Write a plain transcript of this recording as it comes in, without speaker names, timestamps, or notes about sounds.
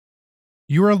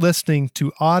You are listening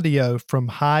to audio from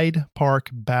Hyde Park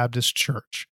Baptist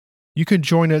Church. You can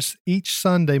join us each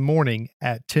Sunday morning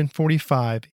at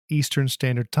 10:45 Eastern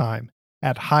Standard Time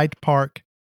at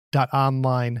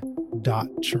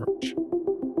hydepark.online.church.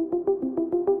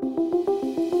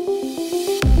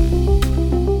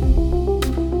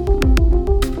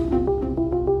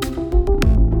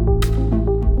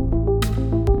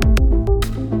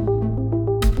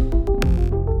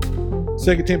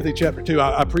 Second Timothy chapter 2.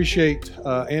 I appreciate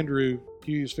Andrew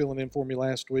Hughes filling in for me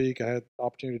last week. I had the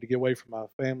opportunity to get away from my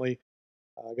family.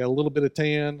 I got a little bit of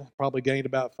tan, probably gained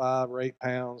about 5 or 8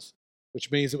 pounds,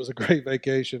 which means it was a great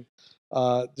vacation.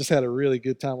 Just had a really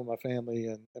good time with my family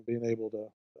and being able to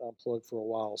unplug for a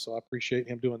while. So I appreciate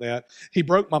him doing that. He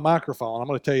broke my microphone. I'm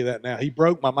going to tell you that now. He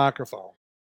broke my microphone.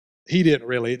 He didn't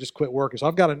really. It just quit working. So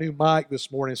I've got a new mic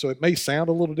this morning, so it may sound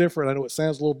a little different. I know it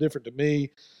sounds a little different to me.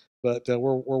 But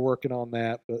we're working on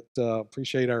that. But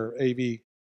appreciate our AV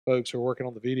folks who are working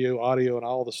on the video, audio, and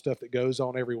all the stuff that goes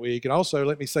on every week. And also,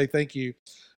 let me say thank you to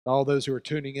all those who are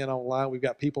tuning in online. We've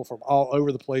got people from all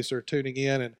over the place that are tuning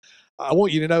in. And I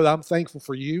want you to know that I'm thankful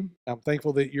for you. I'm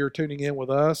thankful that you're tuning in with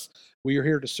us. We are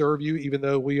here to serve you, even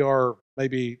though we are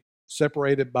maybe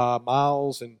separated by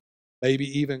miles and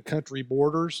maybe even country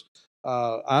borders.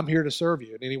 I'm here to serve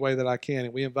you in any way that I can.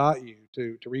 And we invite you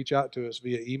to reach out to us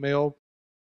via email,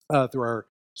 through our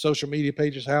social media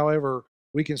pages. However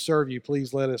we can serve you,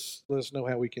 please let us know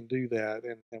how we can do that,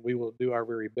 and we will do our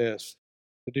very best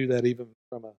to do that even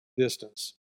from a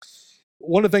distance.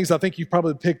 One of the things I think you've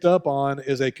probably picked up on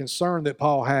is a concern that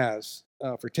Paul has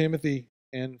for Timothy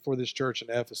and for this church in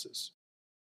Ephesus.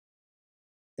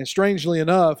 And strangely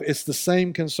enough, it's the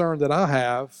same concern that I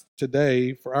have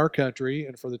today for our country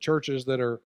and for the churches that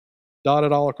are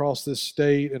dotted all across this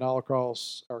state and all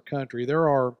across our country. There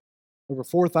are over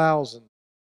 4,000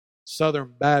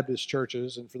 Southern Baptist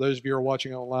churches, and for those of you who are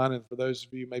watching online, and for those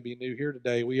of you who may be new here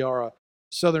today, we are a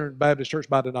Southern Baptist church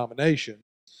by denomination,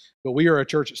 but we are a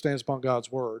church that stands upon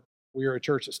God's Word. We are a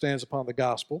church that stands upon the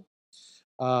gospel,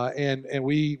 and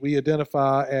we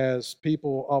identify as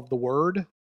people of the Word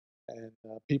and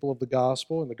people of the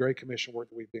gospel and the Great Commission work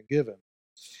that we've been given.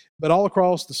 But all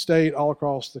across the state, all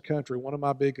across the country, one of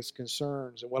my biggest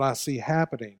concerns and what I see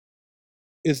happening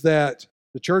is that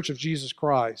the Church of Jesus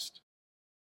Christ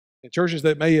and churches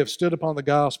that may have stood upon the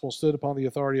gospel, stood upon the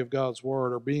authority of God's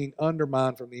Word, are being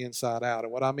undermined from the inside out.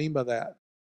 And what I mean by that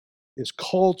is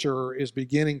culture is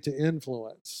beginning to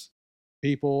influence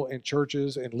people and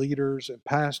churches and leaders and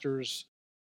pastors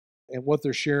and what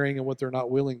they're sharing and what they're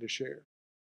not willing to share.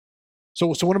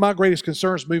 So one of my greatest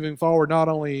concerns moving forward, not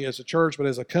only as a church but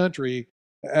as a country,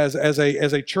 as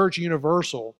a church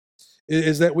universal,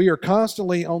 is that we are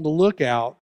constantly on the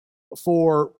lookout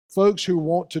for folks who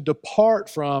want to depart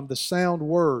from the sound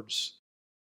words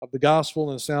of the gospel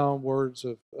and the sound words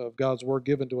of God's Word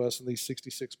given to us in these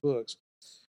 66 books.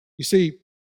 You see,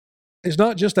 it's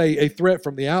not just a threat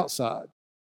from the outside,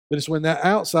 but it's when that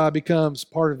outside becomes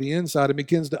part of the inside and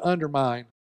begins to undermine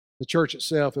the church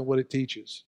itself and what it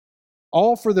teaches.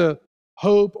 All for the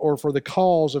hope or for the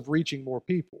cause of reaching more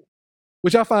people,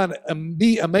 which I find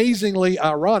amazingly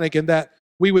ironic in that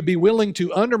we would be willing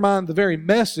to undermine the very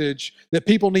message that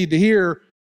people need to hear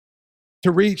to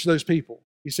reach those people.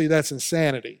 You see, that's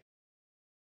insanity.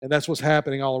 And that's what's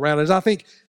happening all around us. I think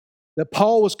that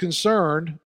Paul was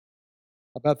concerned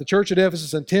about the church at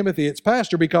Ephesus and Timothy, its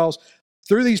pastor, because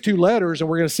through these 2 letters, and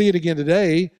we're going to see it again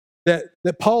today, that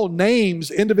Paul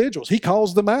names individuals. He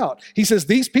calls them out. He says,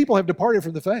 these people have departed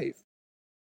from the faith.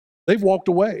 They've walked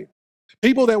away.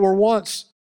 People that were once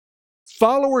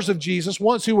followers of Jesus,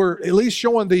 ones who were at least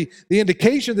showing the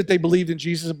indication that they believed in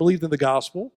Jesus and believed in the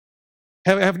gospel,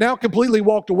 have now completely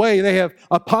walked away. They have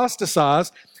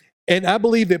apostatized. And I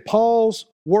believe that Paul's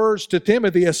words to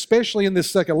Timothy, especially in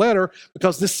this second letter,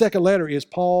 because this second letter is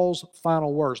Paul's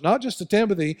final words, not just to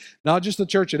Timothy, not just the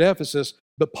church at Ephesus,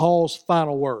 but Paul's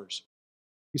final words.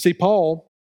 You see, Paul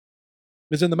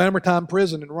is in the Mamertine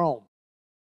prison in Rome.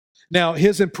 Now,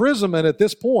 his imprisonment at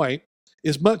this point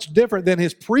is much different than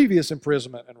his previous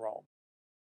imprisonment in Rome.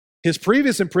 His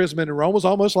previous imprisonment in Rome was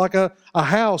almost like a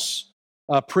house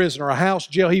prison or a house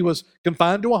jail. He was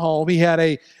confined to a home. He had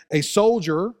a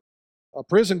soldier, a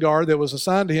prison guard that was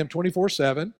assigned to him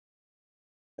 24/7.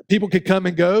 People could come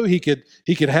and go. He could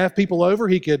have people over.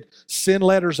 He could send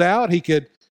letters out. He could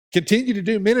continue to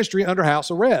do ministry under house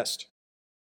arrest.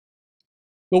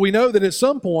 But we know that at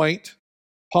some point,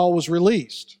 Paul was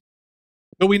released.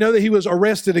 But we know that he was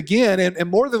arrested again,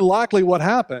 and more than likely what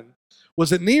happened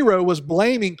was that Nero was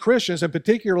blaming Christians, and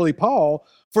particularly Paul,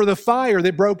 for the fire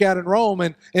that broke out in Rome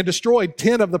and destroyed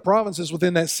 10 of the provinces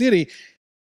within that city.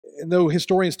 And though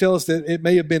historians tell us that it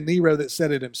may have been Nero that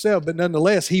said it himself, but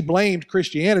nonetheless, he blamed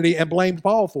Christianity and blamed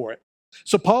Paul for it.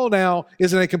 So Paul now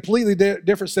is in a completely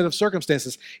different set of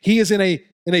circumstances. He is in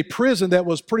a prison that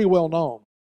was pretty well known.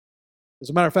 As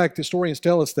a matter of fact, historians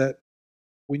tell us that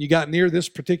when you got near this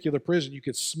particular prison, you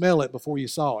could smell it before you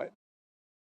saw it.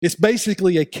 It's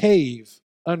basically a cave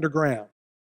underground.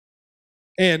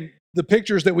 And the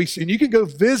pictures that we see, and you can go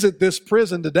visit this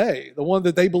prison today, the one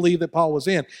that they believe that Paul was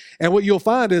in. And what you'll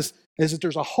find is that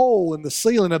there's a hole in the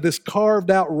ceiling of this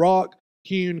carved out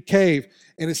rock-hewn cave.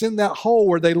 And it's in that hole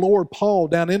where they lowered Paul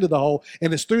down into the hole.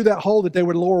 And it's through that hole that they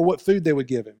would lower what food they would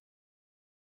give him.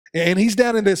 And he's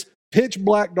down in this pitch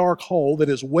black dark hole that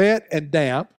is wet and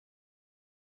damp.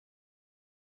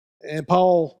 And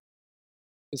Paul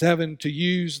is having to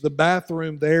use the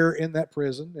bathroom there in that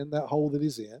prison, in that hole that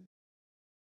he's in.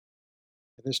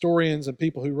 And historians and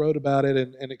people who wrote about it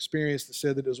and experienced it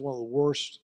said that it was one of the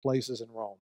worst places in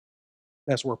Rome.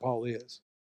 That's where Paul is.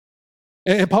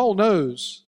 And Paul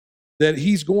knows that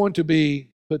he's going to be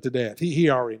put to death. He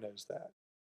already knows that.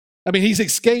 I mean, he's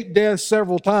escaped death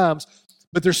several times,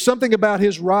 but there's something about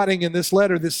his writing in this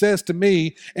letter that says to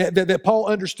me that Paul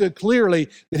understood clearly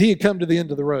that he had come to the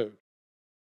end of the road.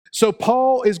 So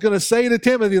Paul is going to say to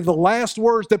Timothy the last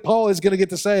words that Paul is going to get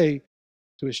to say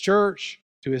to his church,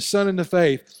 to his son in the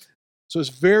faith. So it's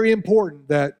very important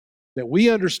that we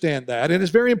understand that. And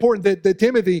it's very important that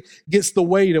Timothy gets the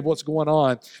weight of what's going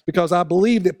on, because I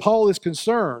believe that Paul is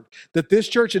concerned that this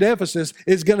church at Ephesus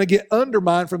is going to get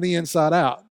undermined from the inside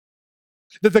out,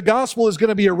 that the gospel is going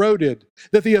to be eroded,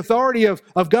 that the authority of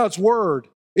God's word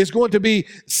is going to be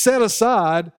set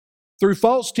aside through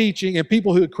false teaching and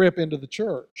people who had crept into the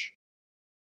church.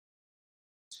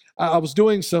 I was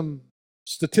doing some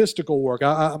statistical work.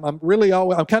 I'm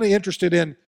kind of interested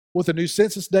in what the new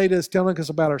census data is telling us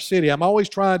about our city. I'm always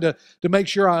trying to make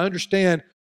sure I understand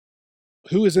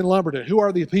who is in Lumberton, who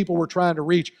are the people we're trying to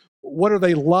reach, what are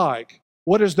they like,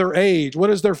 what is their age,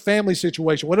 what is their family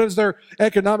situation, what is their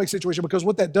economic situation, because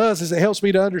what that does is it helps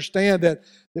me to understand that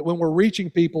when we're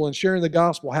reaching people and sharing the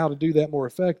gospel, how to do that more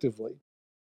effectively.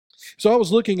 So I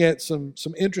was looking at some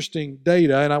interesting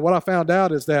data, and what I found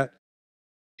out is that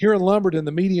here in Lumberton,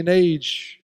 the median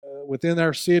age within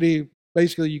our city,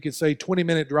 basically you could say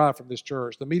 20-minute drive from this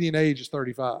church. The median age is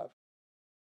 35.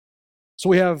 So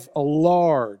we have a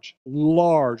large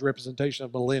representation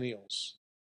of millennials.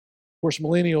 Of course,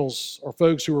 millennials are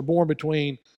folks who were born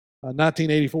between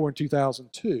 1984 and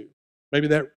 2002. Maybe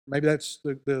that's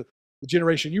the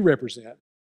generation you represent.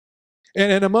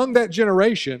 And among that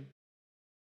generation,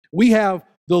 we have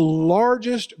the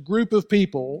largest group of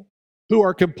people who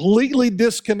are completely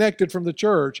disconnected from the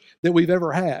church that we've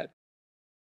ever had.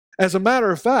 As a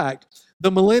matter of fact,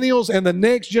 the millennials and the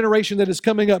next generation that is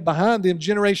coming up behind them,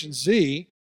 Generation Z,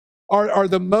 are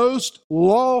the most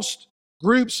lost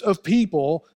groups of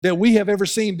people that we have ever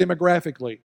seen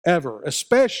demographically, ever,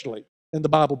 especially in the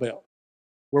Bible Belt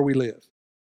where we live.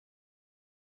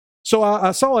 So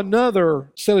I saw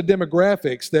another set of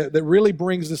demographics that really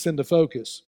brings this into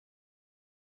focus.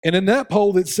 And in that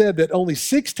poll, it said that only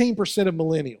 16% of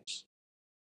millennials,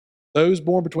 those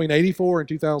born between 84 and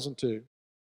 2002,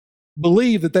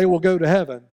 believe that they will go to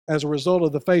heaven as a result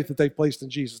of the faith that they've placed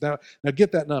in Jesus. Now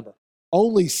get that number.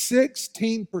 Only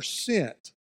 16%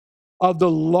 of the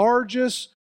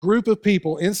largest group of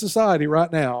people in society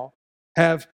right now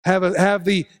have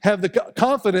the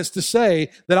confidence to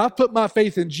say that I've put my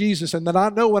faith in Jesus and that I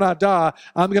know when I die,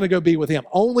 I'm going to go be with him.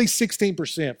 Only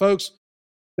 16%. Folks,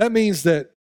 that means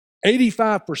that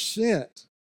 85%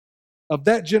 of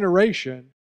that generation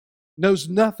knows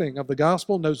nothing of the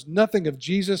gospel, knows nothing of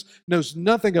Jesus, knows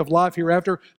nothing of life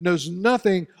hereafter, knows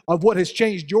nothing of what has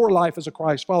changed your life as a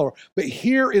Christ follower. But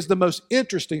here is the most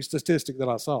interesting statistic that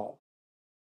I saw.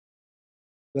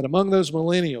 That among those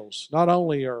millennials, not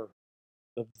only are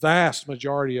the vast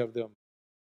majority of them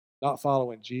not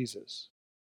following Jesus,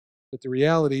 but the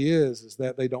reality is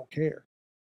that they don't care.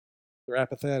 They're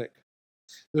apathetic.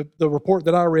 The report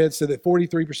that I read said that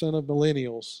 43% of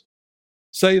millennials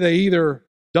say they either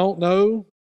don't know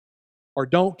or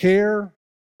don't care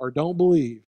or don't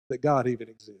believe that God even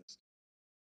exists.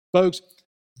 Folks,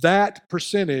 that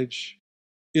percentage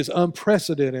is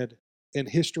unprecedented in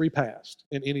history past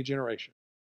in any generation.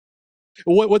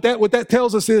 What that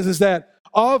tells us is that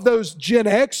of those Gen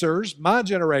Xers, my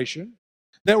generation,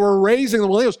 that were raising the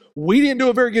millennials, we didn't do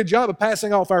a very good job of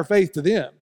passing off our faith to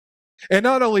them. And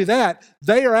not only that,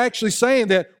 they are actually saying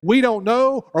that we don't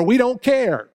know or we don't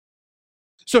care.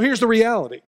 So here's the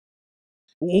reality.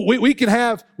 We can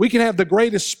have the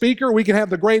greatest speaker, we can have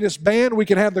the greatest band, we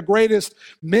can have the greatest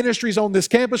ministries on this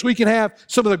campus, we can have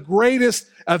some of the greatest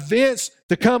events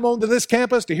to come onto this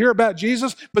campus to hear about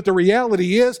Jesus, but the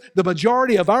reality is the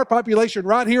majority of our population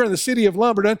right here in the city of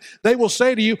Lumberton, they will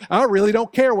say to you, I really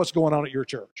don't care what's going on at your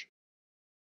church.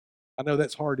 I know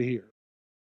that's hard to hear.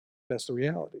 That's the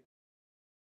reality.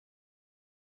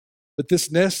 But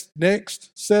this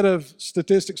next set of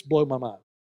statistics blow my mind.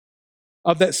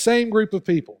 Of that same group of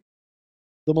people,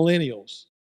 the millennials,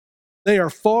 they are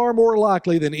far more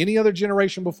likely than any other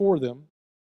generation before them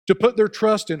to put their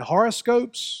trust in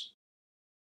horoscopes,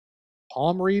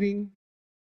 palm reading,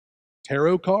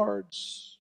 tarot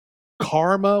cards,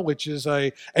 karma, which is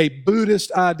a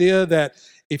Buddhist idea that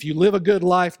if you live a good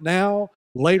life now,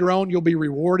 later on you'll be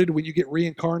rewarded when you get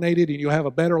reincarnated and you'll have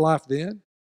a better life then.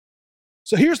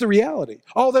 So here's the reality.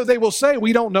 Although they will say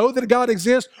we don't know that God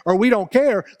exists or we don't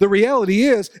care, the reality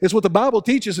is what the Bible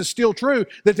teaches is still true,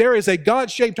 that there is a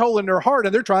God-shaped hole in their heart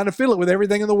and they're trying to fill it with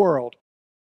everything in the world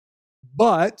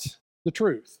but the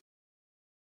truth.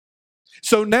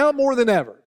 So now more than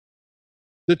ever,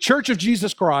 the Church of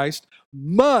Jesus Christ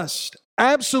must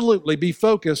absolutely be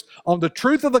focused on the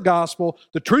truth of the gospel,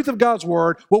 the truth of God's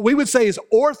word, what we would say is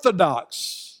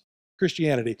orthodox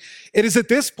Christianity. It is at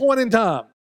this point in time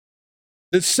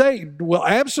that Satan will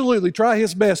absolutely try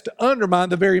his best to undermine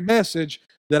the very message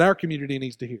that our community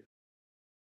needs to hear.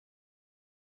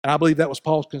 And I believe that was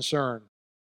Paul's concern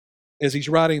as he's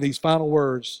writing these final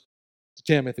words to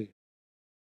Timothy.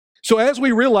 So as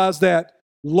we realize that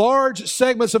large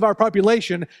segments of our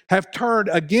population have turned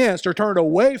against or turned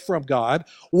away from God,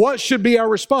 what should be our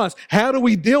response? How do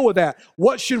we deal with that?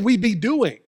 What should we be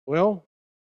doing? Well,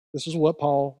 this is what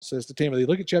Paul says to Timothy.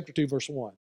 Look at chapter 2, verse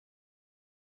 1.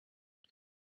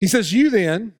 He says, you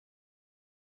then,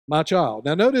 my child.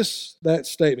 Now notice that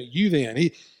statement, you then.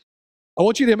 I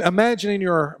want you to imagine in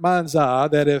your mind's eye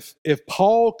that if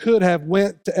Paul could have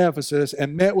went to Ephesus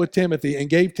and met with Timothy and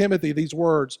gave Timothy these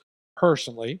words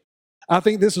personally, I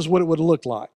think this is what it would have looked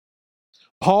like.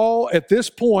 Paul, at this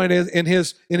point in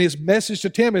his message to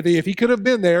Timothy, if he could have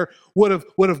been there, would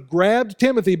have grabbed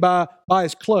Timothy by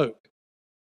his cloak.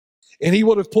 And he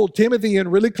would have pulled Timothy in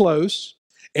really close,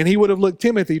 and he would have looked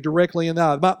Timothy directly in the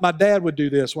eye. My dad would do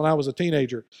this when I was a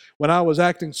teenager. When I was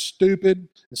acting stupid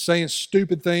and saying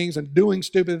stupid things and doing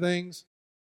stupid things,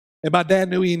 and my dad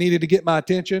knew he needed to get my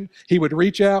attention, he would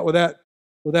reach out with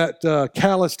that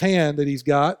calloused hand that he's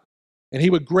got, and he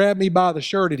would grab me by the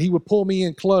shirt, and he would pull me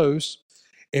in close,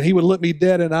 and he would look me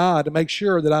dead in the eye to make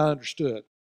sure that I understood.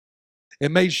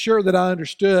 And made sure that I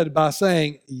understood by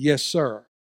saying, yes, sir.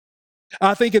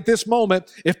 I think at this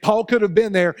moment, if Paul could have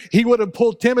been there, he would have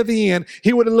pulled Timothy in,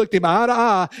 he would have looked him eye to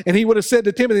eye, and he would have said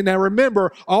to Timothy, now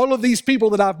remember, all of these people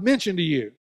that I've mentioned to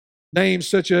you, names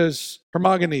such as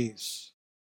Hermogenes,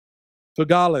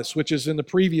 Phygelus, which is in the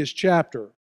previous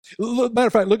chapter. Matter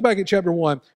of fact, look back at chapter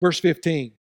 1, verse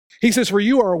 15. He says, for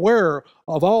you are aware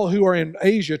of all who are in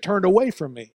Asia turned away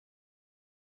from me.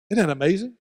 Isn't that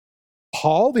amazing?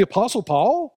 Paul, the Apostle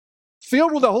Paul,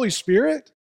 filled with the Holy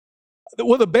Spirit,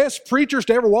 one of the best preachers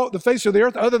to ever walk the face of the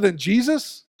earth other than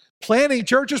Jesus, planting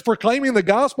churches, proclaiming the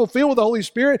gospel, filled with the Holy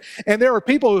Spirit, and there were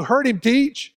people who heard him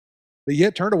teach, but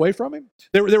yet turned away from him.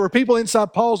 There were people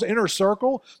inside Paul's inner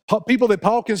circle, people that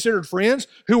Paul considered friends,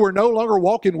 who were no longer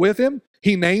walking with him.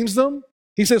 He names them.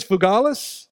 He says,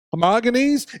 Phygelus,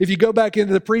 Hermogenes. If you go back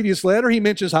into the previous letter, he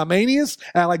mentions Hymenaeus,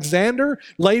 Alexander.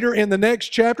 Later in the next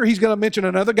chapter, he's going to mention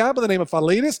another guy by the name of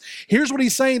Philetus. Here's what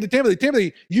he's saying to Timothy.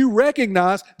 Timothy, you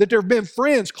recognize that there have been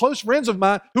friends, close friends of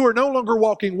mine, who are no longer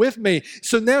walking with me.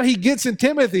 So now he gets in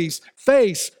Timothy's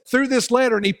face through this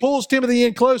letter, and he pulls Timothy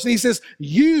in close, and he says,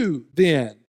 you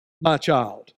then, my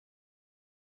child.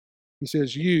 He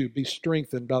says, you be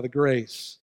strengthened by the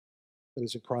grace that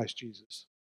is in Christ Jesus.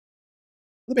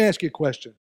 Let me ask you a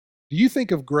question. Do you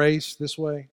think of grace this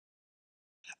way?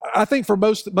 I think for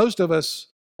most of us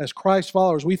as Christ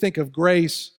followers, we think of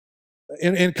grace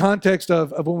in context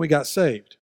of when we got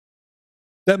saved.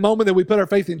 That moment that we put our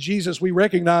faith in Jesus, we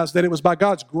recognize that it was by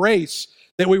God's grace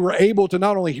that we were able to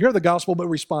not only hear the gospel, but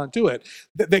respond to it.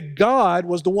 That God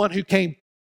was the one who came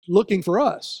looking for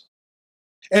us.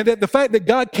 And that the fact that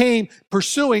God came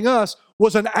pursuing us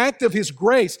was an act of his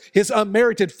grace, his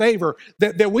unmerited favor,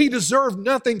 that we deserve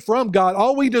nothing from God.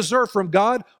 All we deserved from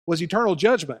God was eternal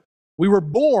judgment. We were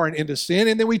born into sin,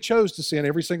 and then we chose to sin,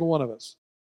 every single one of us.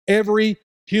 Every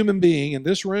human being in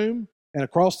this room and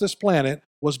across this planet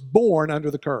was born under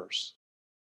the curse.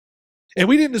 And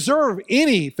we didn't deserve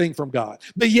anything from God,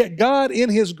 but yet God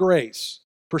in his grace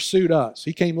pursued us.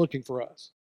 He came looking for us,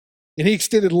 and he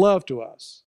extended love to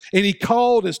us. And he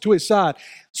called us to his side.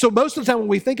 So most of the time when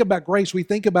we think about grace, we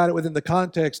think about it within the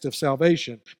context of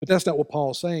salvation. But that's not what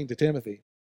Paul's saying to Timothy.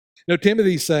 No,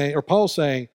 Paul's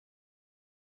saying,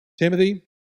 Timothy,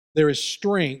 there is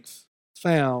strength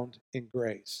found in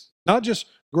grace. Not just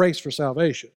grace for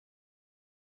salvation,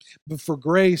 but for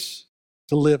grace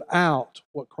to live out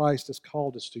what Christ has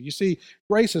called us to. You see,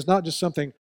 grace is not just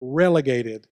something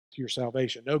relegated to your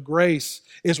salvation. No, grace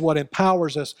is what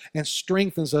empowers us and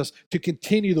strengthens us to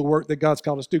continue the work that God's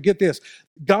called us to. Get this,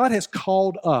 God has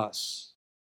called us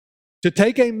to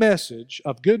take a message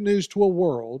of good news to a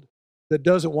world that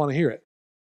doesn't want to hear it.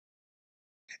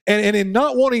 And in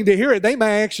not wanting to hear it, they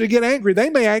may actually get angry. They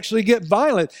may actually get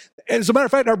violent. As a matter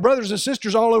of fact, our brothers and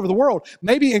sisters all over the world,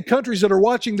 maybe in countries that are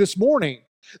watching this morning,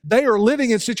 they are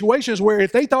living in situations where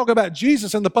if they talk about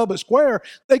Jesus in the public square,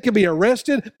 they can be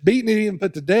arrested, beaten, and even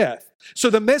put to death. So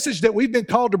the message that we've been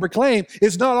called to proclaim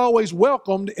is not always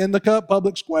welcomed in the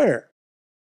public square.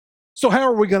 So how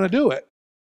are we going to do it?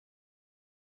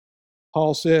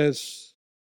 Paul says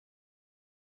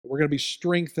we're going to be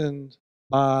strengthened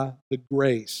by the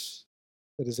grace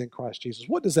that is in Christ Jesus.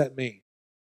 What does that mean?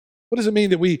 What does it mean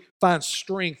that we find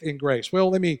strength in grace? Well,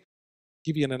 let me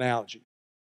give you an analogy.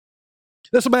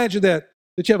 Let's imagine that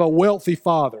you have a wealthy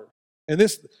father, and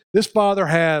this father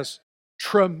has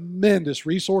tremendous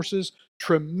resources,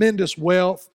 tremendous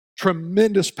wealth,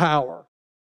 tremendous power.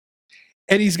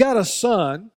 And he's got a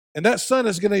son, and that son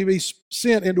is going to be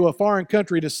sent into a foreign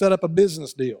country to set up a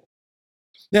business deal.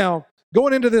 Now,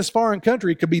 going into this foreign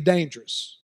country could be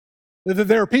dangerous.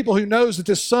 There are people who knows that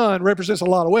this son represents a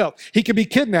lot of wealth. He could be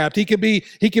kidnapped. He could be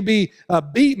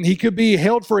beaten. He could be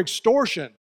held for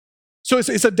extortion. So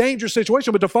it's a dangerous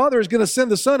situation. But the father is going to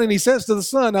send the son, and he says to the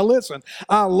son, "Now listen,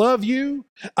 I love you.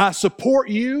 I support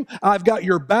you. I've got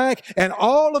your back, and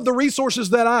all of the resources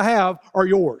that I have are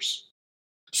yours.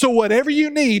 So whatever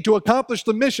you need to accomplish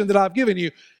the mission that I've given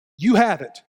you, you have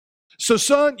it. So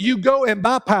son, you go in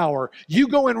my power. You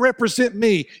go and represent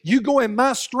me. You go in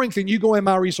my strength, and you go in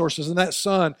my resources." And that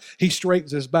son, he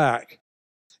straightens his back.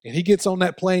 And he gets on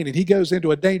that plane, and he goes into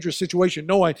a dangerous situation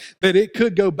knowing that it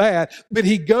could go bad. But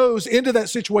he goes into that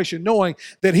situation knowing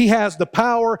that he has the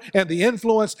power and the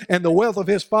influence and the wealth of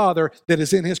his father that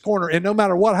is in his corner. And no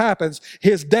matter what happens,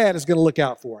 his dad is going to look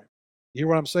out for him. You hear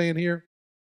what I'm saying here?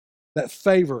 That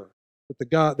favor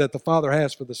that the father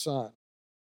has for the son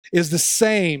is the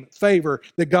same favor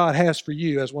that God has for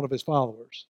you as one of his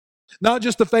followers. Not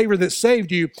just the favor that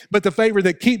saved you, but the favor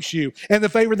that keeps you and the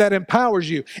favor that empowers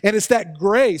you. And it's that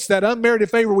grace, that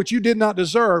unmerited favor which you did not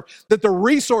deserve, that the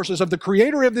resources of the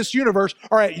creator of this universe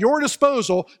are at your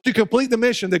disposal to complete the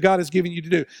mission that God has given you to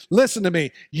do. Listen to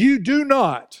me. You do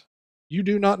not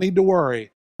need to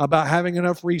worry about having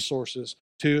enough resources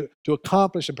to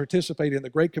accomplish and participate in the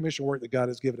Great Commission work that God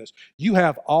has given us. You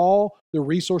have all the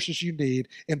resources you need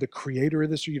in the creator of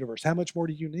this universe. How much more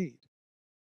do you need?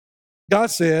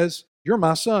 God says, "You're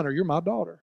my son or you're my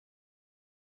daughter.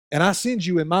 And I send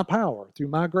you in my power through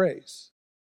my grace.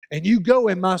 And you go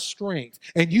in my strength.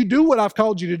 And you do what I've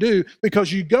called you to do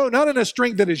because you go not in a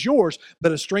strength that is yours,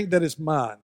 but a strength that is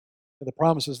mine and the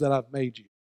promises that I've made you."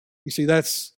 You see,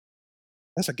 that's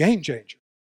a game changer.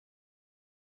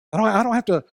 I don't have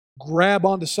to grab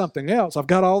onto something else. I've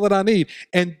got all that I need.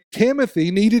 And Timothy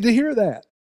needed to hear that.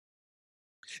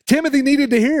 Timothy needed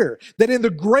to hear that in the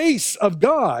grace of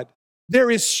God, there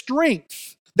is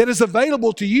strength that is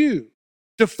available to you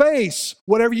to face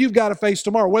whatever you've got to face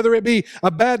tomorrow, whether it be a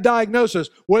bad diagnosis,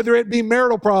 whether it be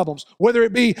marital problems, whether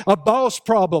it be a boss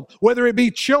problem, whether it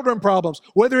be children problems,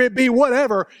 whether it be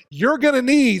whatever, you're going to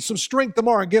need some strength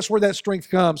tomorrow. And guess where that strength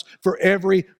comes for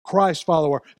every Christ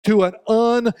follower? To an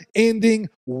unending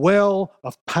well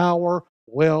of power,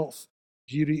 wealth,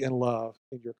 beauty, and love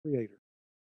in your Creator.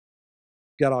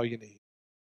 You've got all you need.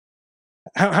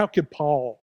 How could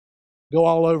Paul go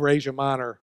all over Asia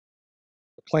Minor,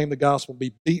 proclaim the gospel,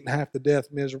 be beaten half to death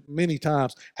many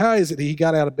times? How is it he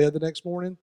got out of bed the next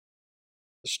morning?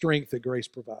 The strength that grace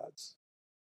provides.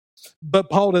 But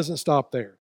Paul doesn't stop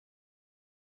there.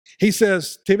 He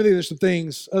says, Timothy, there's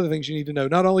other things you need to know.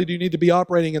 Not only do you need to be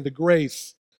operating in the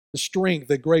grace, the strength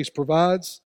that grace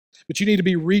provides, but you need to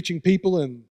be reaching people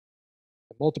and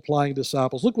multiplying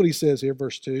disciples. Look what he says here,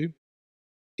 verse 2.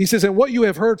 He says, "And what you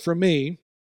have heard from me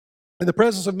in the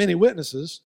presence of many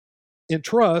witnesses,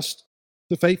 entrust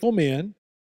to faithful men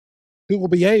who will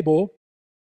be able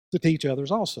to teach others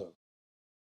also."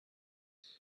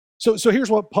 So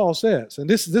here's what Paul says, and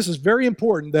this is very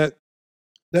important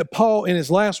that Paul, in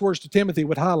his last words to Timothy,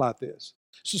 would highlight this.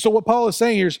 So what Paul is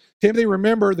saying here is, Timothy,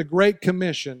 remember the Great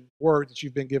Commission work that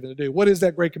you've been given to do. What is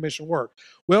that Great Commission work?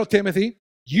 Well, Timothy,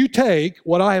 you take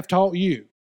what I have taught you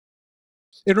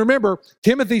And remember,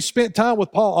 Timothy spent time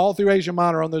with Paul all through Asia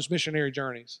Minor on those missionary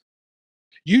journeys.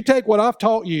 You take what I've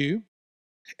taught you,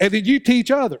 and then you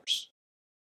teach others,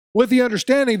 with the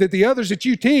understanding that the others that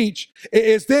you teach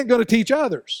is then going to teach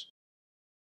others.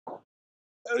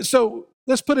 So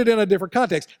let's put it in a different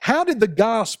context. How did the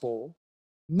gospel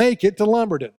make it to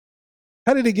Lumberton?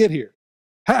 How did it get here?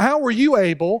 How were you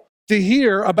able to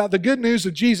hear about the good news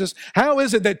of Jesus? How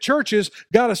is it that churches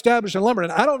got established in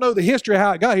Lumberton? I don't know the history of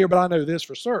how it got here, but I know this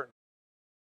for certain.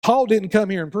 Paul didn't come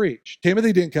here and preach.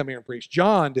 Timothy didn't come here and preach.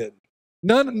 John didn't.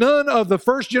 None of the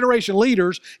first generation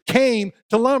leaders came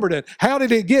to Lumberton. How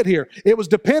did it get here? It was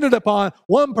dependent upon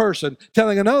one person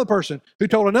telling another person, who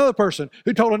told another person,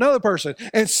 who told another person.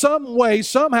 And some way,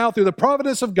 somehow, through the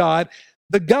providence of God,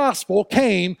 the gospel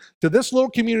came to this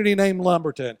little community named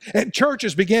Lumberton. And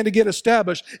churches began to get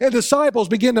established, and disciples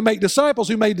began to make disciples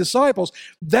who made disciples.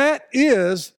 That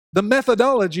is the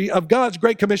methodology of God's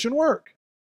Great Commission work.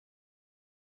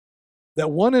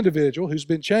 That one individual who's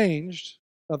been changed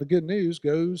by the good news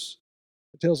goes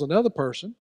and tells another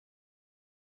person,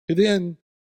 who then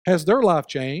has their life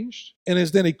changed and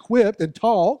is then equipped and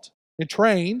taught and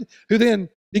trained, who then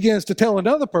begins to tell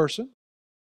another person.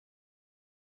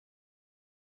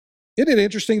 Isn't it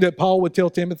interesting that Paul would tell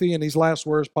Timothy in these last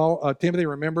words, Timothy,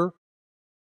 remember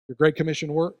your Great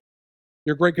Commission work?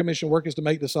 Your Great Commission work is to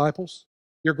make disciples.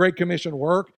 Your Great Commission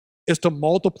work is to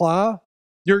multiply.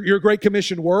 Your Great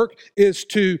Commission work is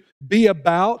to be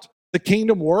about the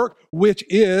kingdom work, which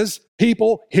is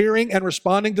people hearing and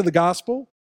responding to the gospel.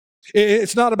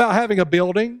 It's not about having a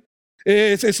building.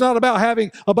 It's not about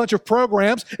having a bunch of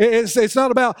programs. It's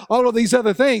not about all of these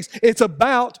other things. It's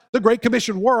about the Great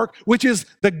Commission work, which is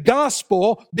the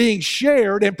gospel being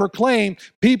shared and proclaimed,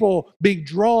 people being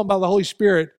drawn by the Holy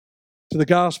Spirit to the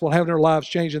gospel, having their lives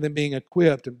changed, and then being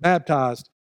equipped and baptized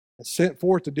and sent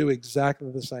forth to do exactly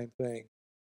the same thing.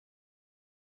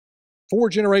 4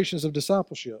 generations of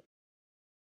discipleship.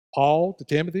 Paul to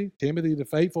Timothy, Timothy to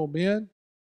faithful men,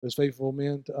 those faithful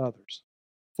men to others.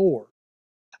 4.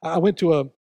 I went to a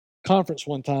conference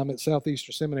one time at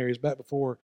Southeastern Seminaries back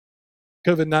before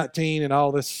COVID-19 and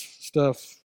all this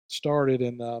stuff started.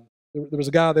 And there was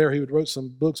a guy there who had wrote some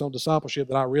books on discipleship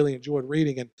that I really enjoyed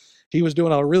reading. And he was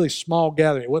doing a really small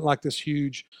gathering. It wasn't like this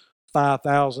huge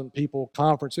 5,000 people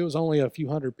conference. It was only a few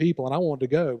hundred people. And I wanted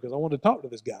to go because I wanted to talk to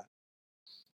this guy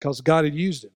because God had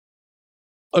used him.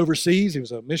 Overseas, he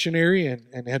was a missionary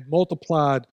and had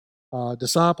multiplied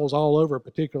disciples all over a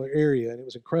particular area, and it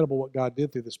was incredible what God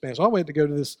did through this man. So I went to go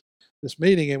to this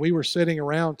meeting, and we were sitting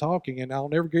around talking, and I'll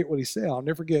never forget what he said. I'll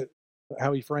never forget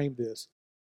how he framed this.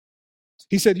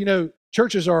 He said,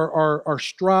 churches are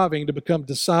striving to become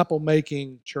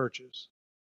disciple-making churches.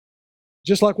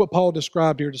 Just like what Paul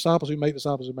described here, disciples who make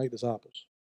disciples who make disciples.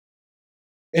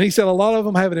 And he said a lot of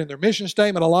them have it in their mission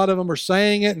statement. A lot of them are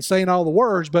saying it and saying all the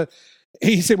words, but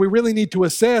he said we really need to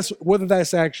assess whether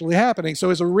that's actually happening. So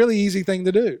it's a really easy thing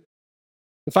to do,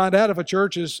 to find out if a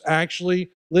church is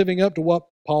actually living up to what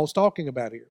Paul's talking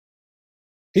about here.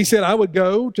 He said, I would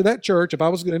go to that church if I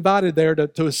was invited there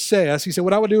to assess. He said,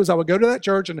 what I would do is I would go to that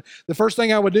church, and the first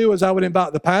thing I would do is I would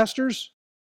invite the pastors.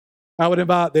 I would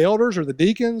invite the elders or the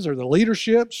deacons or the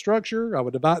leadership structure. I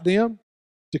would invite them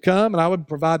to come, and I would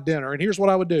provide dinner. And here's what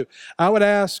I would do. I would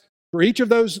ask for each of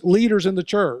those leaders in the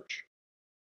church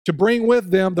to bring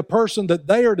with them the person that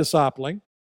they are discipling,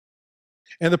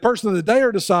 and the person that they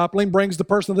are discipling brings the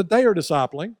person that they are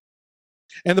discipling,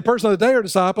 and the person that they are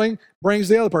discipling brings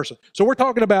the other person. So we're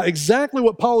talking about exactly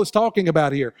what Paul is talking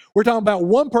about here. We're talking about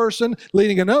one person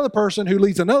leading another person who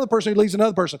leads another person who leads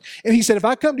another person. And he said, if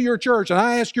I come to your church and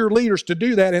I ask your leaders to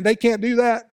do that and they can't do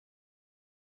that,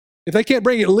 if they can't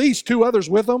bring at least 2 others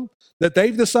with them that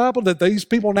they've discipled, that these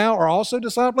people now are also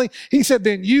discipling, he said,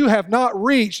 then you have not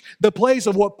reached the place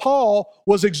of what Paul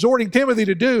was exhorting Timothy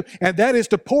to do, and that is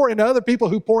to pour into other people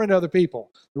who pour into other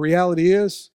people. The reality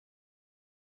is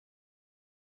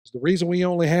the reason we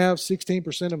only have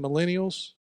 16% of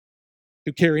millennials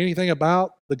who care anything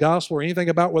about the gospel or anything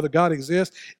about whether God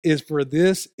exists is for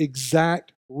this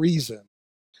exact reason,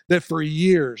 that for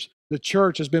years the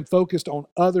church has been focused on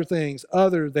other things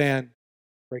other than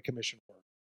Great Commission work.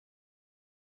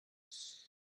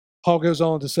 Paul goes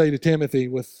on to say to Timothy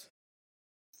with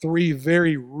 3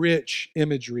 very rich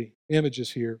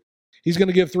images here. He's going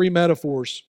to give 3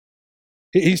 metaphors.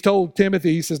 He's told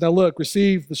Timothy, he says, now look,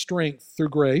 receive the strength through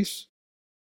grace.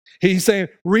 He's saying,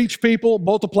 reach people,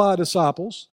 multiply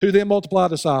disciples, who then multiply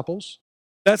disciples.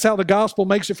 That's how the gospel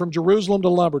makes it from Jerusalem to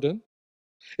Lumberton.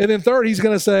 And then third, he's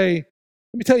going to say,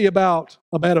 let me tell you about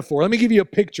a metaphor. Let me give you a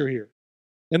picture here.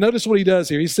 And notice what he does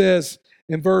here. He says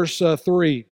in verse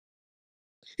 3,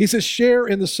 He says, share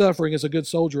in the suffering as a good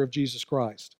soldier of Jesus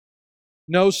Christ.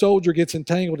 No soldier gets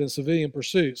entangled in civilian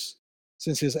pursuits,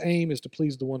 since his aim is to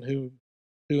please the one who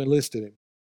enlisted him.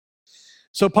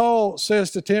 So Paul says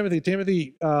to Timothy,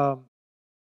 Timothy, let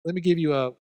me give you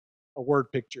a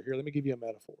word picture here. Let me give you a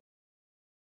metaphor.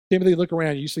 Timothy, look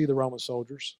around. You see the Roman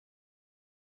soldiers.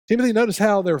 Timothy, notice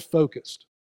how they're focused.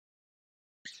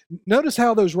 Notice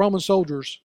how those Roman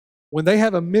soldiers, when they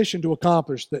have a mission to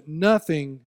accomplish, that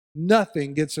nothing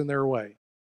gets in their way.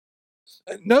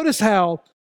 Notice how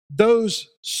those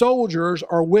soldiers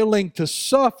are willing to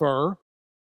suffer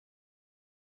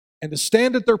and to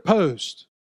stand at their post,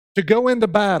 to go into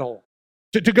battle,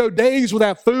 to go days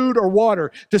without food or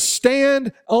water, to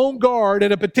stand on guard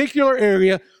in a particular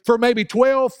area for maybe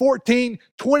 12, 14,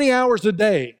 20 hours a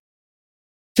day.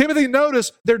 Timothy,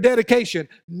 notice their dedication,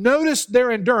 notice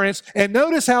their endurance, and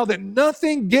notice how that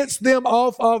nothing gets them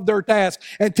off of their task.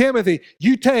 And Timothy,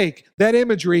 you take that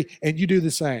imagery and you do the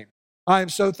same. I am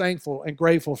so thankful and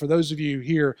grateful for those of you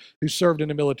here who served in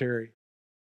the military.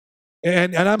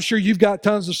 And I'm sure you've got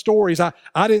tons of stories. I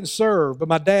didn't serve, but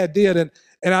my dad did. And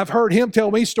I've heard him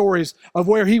tell me stories of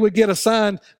where he would get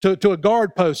assigned to a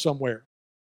guard post somewhere.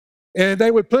 And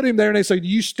they would put him there and they say,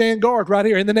 you stand guard right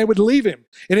here. And then they would leave him.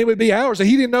 And it would be hours. And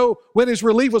he didn't know when his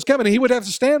relief was coming. And he would have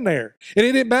to stand there. And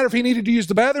it didn't matter if he needed to use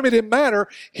the bathroom. It didn't matter.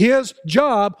 His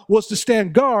job was to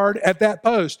stand guard at that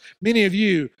post. Many of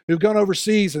you who've gone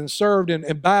overseas and served in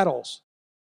battles,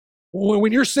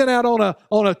 when you're sent out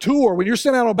on a tour, when you're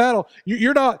sent out on battle,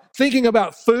 you're not thinking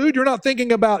about food. You're not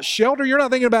thinking about shelter. You're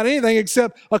not thinking about anything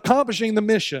except accomplishing the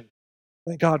mission.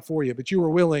 Thank God for you. But you were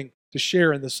willing to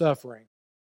share in the suffering.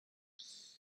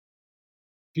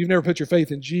 If you've never put your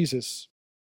faith in Jesus,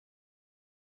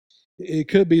 it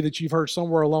could be that you've heard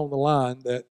somewhere along the line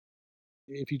that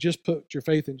if you just put your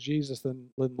faith in Jesus, then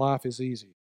life is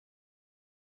easy.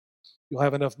 You'll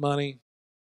have enough money.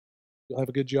 You'll have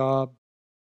a good job.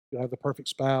 You'll have the perfect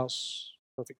spouse,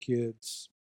 perfect kids.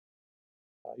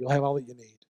 You'll have all that you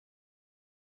need.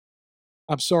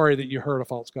 I'm sorry that you heard a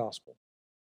false gospel,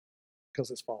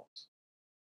 because it's false.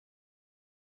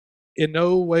 In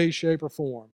no way, shape, or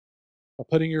form, by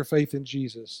putting your faith in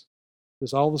Jesus,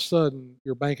 does all of a sudden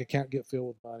your bank account get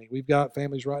filled with money. We've got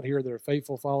families right here that are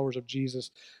faithful followers of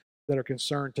Jesus that are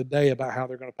concerned today about how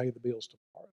they're going to pay the bills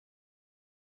tomorrow.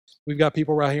 We've got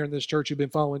people right here in this church who've been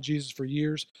following Jesus for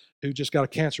years who just got a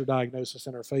cancer diagnosis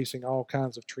and are facing all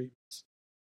kinds of treatments.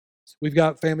 We've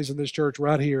got families in this church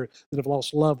right here that have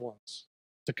lost loved ones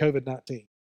to COVID-19.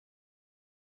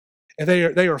 And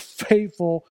they are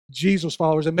faithful Jesus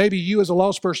followers. And maybe you as a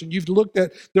lost person, you've looked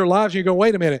at their lives and you go,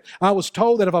 wait a minute, I was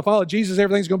told that if I follow Jesus,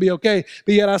 everything's going to be okay.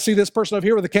 But yet I see this person over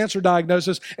here with a cancer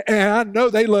diagnosis and I know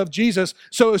they love Jesus.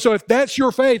 So if that's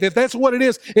your faith, if that's what it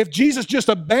is, if Jesus just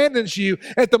abandons you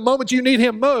at the moment you need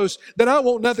him most, then I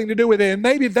want nothing to do with it. And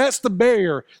maybe that's the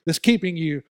barrier that's keeping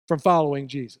you from following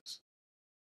Jesus.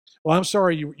 Well, I'm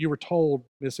sorry you were told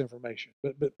misinformation,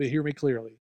 but hear me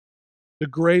clearly. The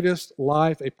greatest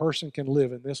life a person can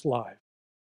live in this life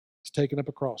is taking up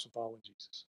a cross and following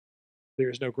Jesus. There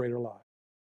is no greater life.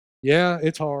 Yeah,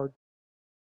 it's hard.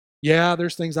 Yeah,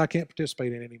 there's things I can't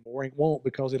participate in anymore and won't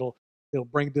because it'll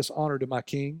bring dishonor to my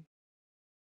King.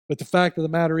 But the fact of the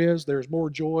matter is there's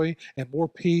more joy and more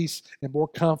peace and more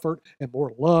comfort and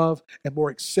more love and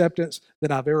more acceptance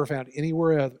than I've ever found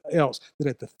anywhere else than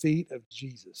at the feet of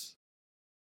Jesus.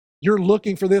 You're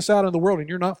looking for this out in the world and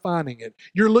you're not finding it.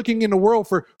 You're looking in the world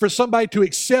for somebody to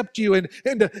accept you and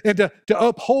to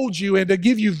uphold you and to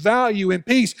give you value and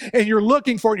peace. And you're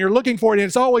looking for it and you're looking for it and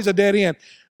it's always a dead end.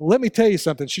 Let me tell you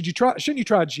something. Shouldn't you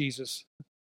try Jesus?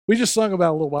 We just sung about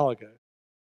it a little while ago.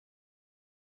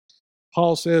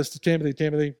 Paul says to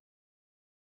Timothy,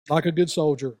 like a good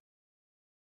soldier,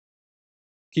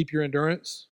 keep your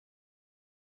endurance,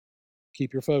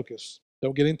 keep your focus.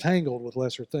 Don't get entangled with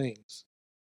lesser things.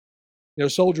 You know,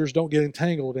 soldiers don't get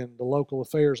entangled in the local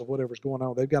affairs of whatever's going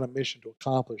on. They've got a mission to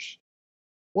accomplish.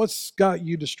 What's got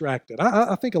you distracted?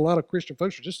 I think a lot of Christian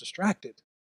folks are just distracted.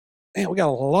 Man, we got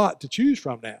a lot to choose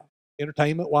from now.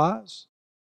 Entertainment-wise,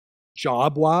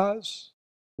 job-wise,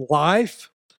 life.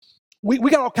 We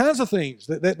got all kinds of things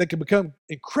that can become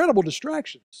incredible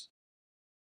distractions.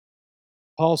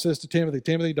 Paul says to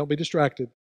Timothy, don't be distracted.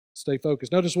 Stay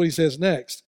focused. Notice what he says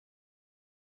next.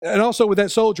 And also with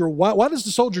that soldier, why does the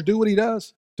soldier do what he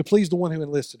does? To please the one who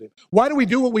enlisted him. Why do we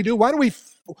do what we do? Why don't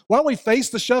we face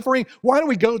the suffering? Why do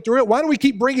we go through it? Why do we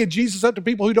keep bringing Jesus up to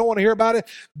people who don't want to hear about it?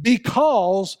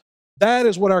 Because that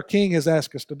is what our King has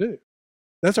asked us to do.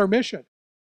 That's our mission.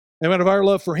 And out of our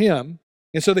love for him,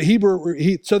 and so that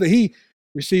he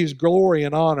receives glory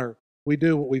and honor, we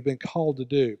do what we've been called to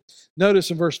do. Notice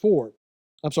in verse 4,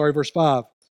 verse 5.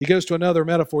 He goes to another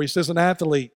metaphor. He says an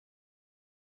athlete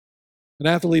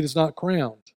is not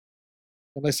crowned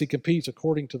unless he competes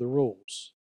according to the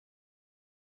rules.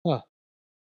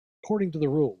 According to the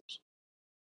rules.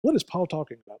 What is Paul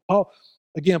talking about?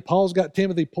 Paul's got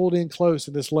Timothy pulled in close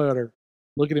in this letter.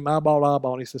 Look at him eyeball to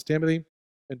eyeball, and he says, Timothy,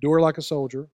 endure like a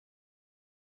soldier,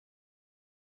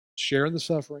 share in the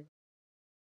suffering.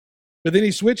 But then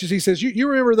he switches. He says, you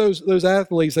remember those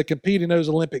athletes that compete in those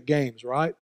Olympic Games,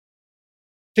 right?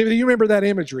 Timothy, you remember that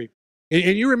imagery.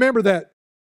 And you remember that,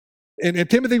 and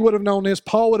Timothy would have known this,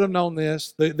 Paul would have known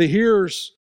this, the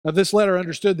hearers of this letter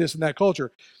understood this in that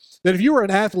culture, that if you were an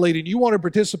athlete and you wanted to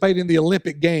participate in the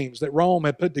Olympic Games that Rome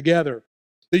had put together,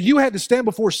 that you had to stand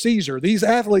before Caesar. These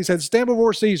athletes had to stand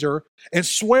before Caesar and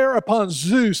swear upon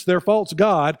Zeus, their false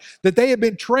god, that they had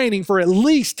been training for at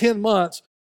least 10 months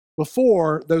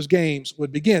before those games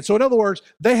would begin. So in other words,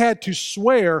 they had to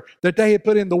swear that they had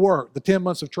put in the work, the 10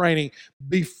 months of training,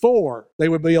 before they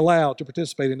would be allowed to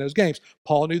participate in those games.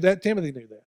 Paul knew that. Timothy knew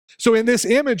that. So in this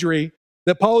imagery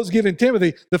that Paul is giving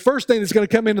Timothy, the first thing that's going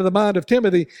to come into the mind of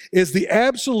Timothy is the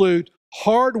absolute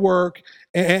hard work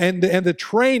and the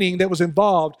training that was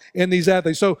involved in these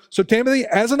athletes. So Timothy,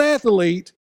 as an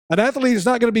athlete is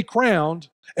not going to be crowned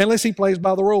unless he plays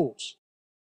by the rules.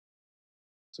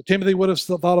 So Timothy would have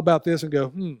thought about this and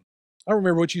go, I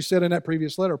remember what you said in that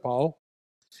previous letter, Paul.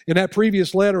 In that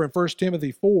previous letter in 1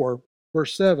 Timothy 4,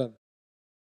 verse 7,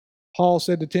 Paul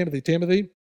said to Timothy, Timothy,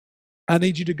 I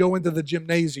need you to go into the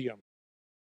gymnasium,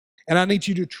 and I need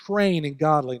you to train in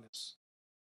godliness.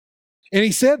 And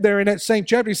he said there in that same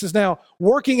chapter, he says, now,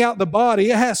 working out the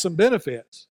body, it has some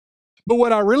benefits. But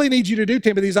what I really need you to do,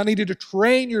 Timothy, is I need you to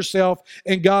train yourself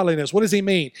in godliness. What does he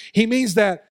mean? He means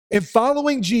that in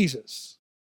following Jesus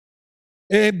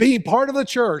and being part of the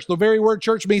church, the very word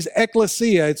church means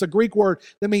ecclesia. It's a Greek word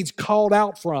that means called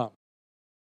out from.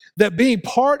 That being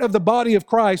part of the body of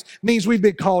Christ means we've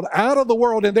been called out of the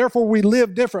world and therefore we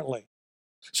live differently.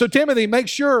 So Timothy, make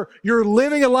sure you're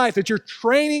living a life, that you're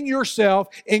training yourself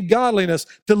in godliness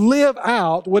to live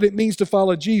out what it means to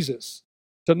follow Jesus,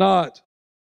 to not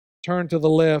turn to the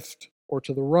left or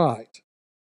to the right.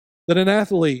 That an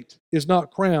athlete is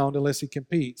not crowned unless he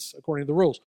competes according to the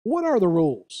rules. What are the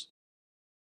rules?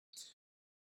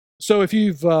 So if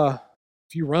you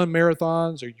run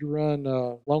marathons or you run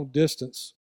long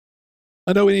distance,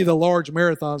 I know any of the large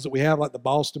marathons that we have, like the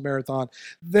Boston Marathon,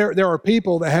 there are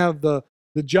people that have the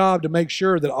job to make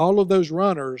sure that all of those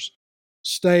runners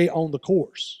stay on the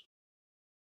course.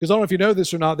 Because I don't know if you know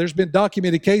this or not, there's been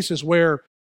documented cases where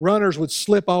runners would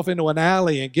slip off into an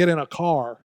alley and get in a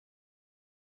car.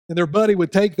 And their buddy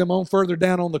would take them on further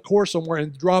down on the course somewhere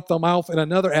and drop them off in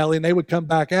another alley, and they would come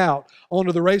back out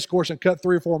onto the race course and cut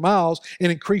 3 or 4 miles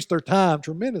and increase their time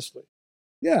tremendously.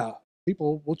 Yeah,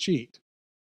 people will cheat.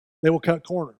 They will cut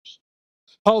corners.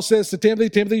 Paul says to Timothy,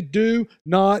 Timothy, do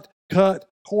not cut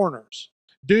corners.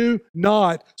 Do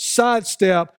not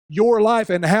sidestep your life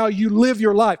and how you live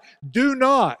your life. Do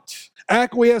not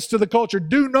acquiesce to the culture.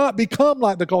 Do not become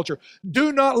like the culture.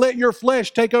 Do not let your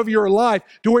flesh take over your life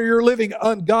to where you're living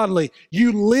ungodly.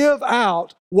 You live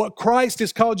out what Christ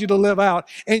has called you to live out,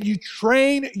 and you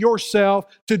train yourself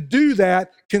to do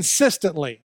that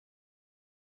consistently.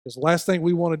 Because the last thing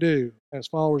we want to do as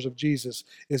followers of Jesus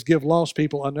is give lost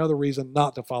people another reason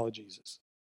not to follow Jesus.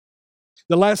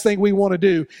 The last thing we want to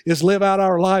do is live out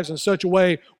our lives in such a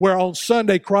way where on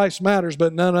Sunday Christ matters,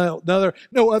 but no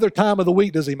other time of the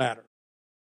week does he matter.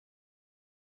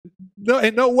 No,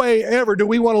 in no way ever do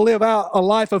we want to live out a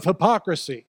life of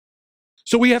hypocrisy.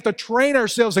 So we have to train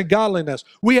ourselves in godliness.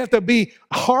 We have to be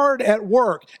hard at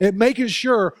work at making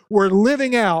sure we're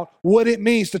living out what it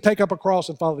means to take up a cross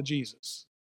and follow Jesus.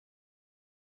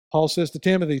 Paul says to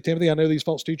Timothy, Timothy, I know these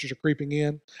false teachers are creeping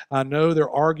in. I know they're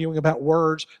arguing about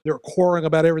words. They're quarreling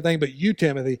about everything. But you,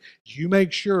 Timothy, you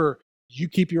make sure you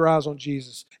keep your eyes on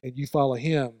Jesus and you follow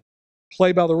him.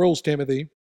 Play by the rules, Timothy.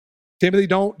 Timothy,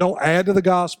 don't add to the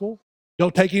gospel.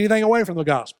 Don't take anything away from the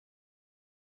gospel.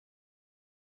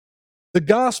 The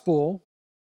gospel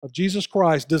of Jesus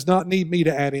Christ does not need me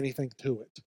to add anything to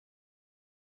it.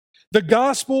 The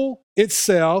gospel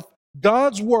itself,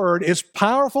 God's word, is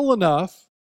powerful enough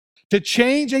to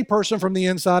change a person from the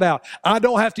inside out. I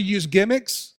don't have to use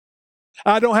gimmicks.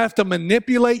 I don't have to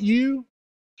manipulate you.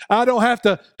 I don't have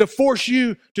to force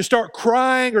you to start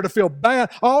crying or to feel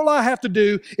bad. All I have to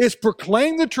do is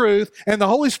proclaim the truth, and the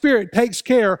Holy Spirit takes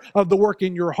care of the work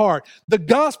in your heart. The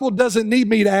gospel doesn't need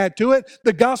me to add to it.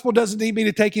 The gospel doesn't need me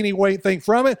to take anything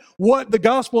from it. What the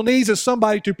gospel needs is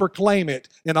somebody to proclaim it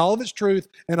in all of its truth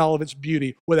and all of its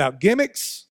beauty, without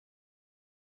gimmicks,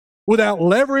 without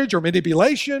leverage or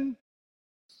manipulation.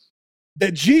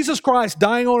 that Jesus Christ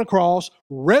dying on a cross,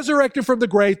 resurrected from the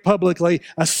grave publicly,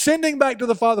 ascending back to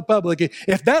the Father publicly,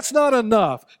 if that's not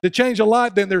enough to change a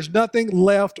life, then there's nothing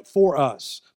left for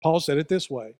us. Paul said it this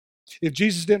way. If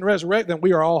Jesus didn't resurrect, then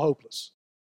we are all hopeless.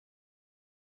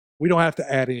 We don't have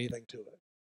to add anything to it.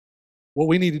 What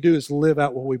we need to do is live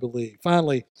out what we believe.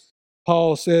 Finally,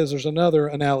 Paul says there's another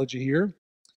analogy here.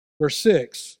 Verse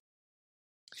 6.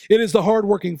 It is the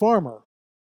hardworking farmer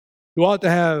who ought to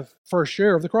have first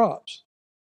share of the crops.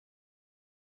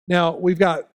 Now, we've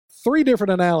got three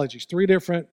different analogies, three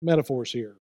different metaphors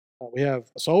here. We have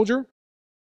a soldier,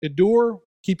 endure,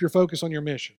 keep your focus on your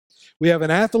mission. We have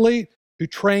an athlete who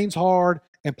trains hard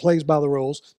and plays by the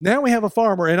rules. Now we have a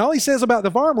farmer, and all he says about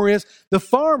the farmer is the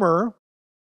farmer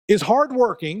is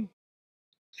hardworking,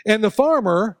 and the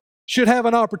farmer should have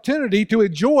an opportunity to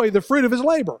enjoy the fruit of his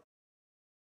labor.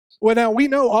 Well, now we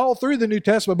know all through the New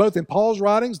Testament, both in Paul's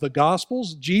writings, the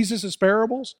Gospels, Jesus'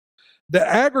 parables, that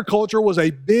agriculture was a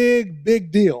big,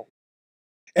 big deal.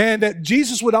 And that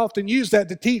Jesus would often use that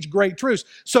to teach great truths.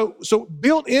 So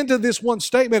built into this one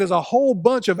statement is a whole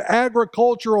bunch of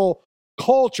agricultural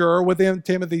culture within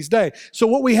Timothy's day. So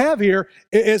what we have here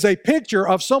is a picture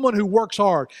of someone who works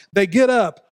hard. They get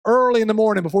up early in the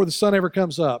morning before the sun ever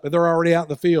comes up, and they're already out in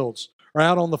the fields or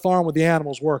out on the farm with the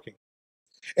animals working.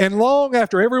 And long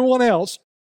after everyone else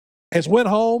has went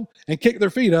home and kicked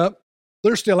their feet up,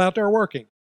 they're still out there working.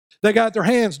 They got their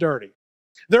hands dirty.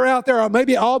 They're out there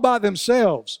maybe all by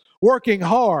themselves, working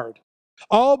hard,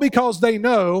 all because they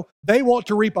know they want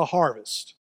to reap a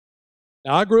harvest.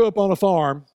 Now, I grew up on a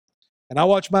farm, and I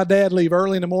watched my dad leave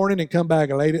early in the morning and come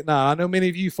back late at night. I know many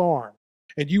of you farm,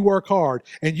 and you work hard.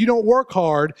 And you don't work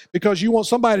hard because you want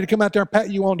somebody to come out there and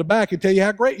pat you on the back and tell you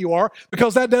how great you are,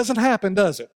 because that doesn't happen,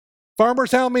 does it?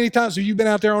 Farmers, how many times have you been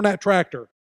out there on that tractor,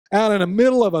 out in the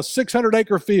middle of a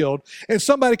 600-acre field, and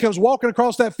somebody comes walking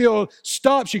across that field,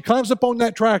 stops you, climbs up on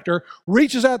that tractor,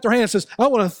 reaches out their hand and says, I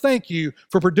want to thank you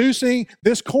for producing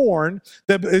this corn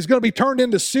that is going to be turned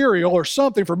into cereal or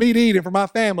something for me to eat and for my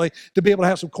family to be able to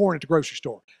have some corn at the grocery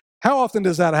store. How often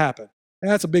does that happen?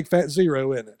 And that's a big fat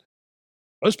zero, isn't it?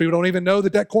 Most people don't even know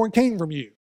that that corn came from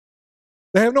you.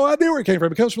 They have no idea where it came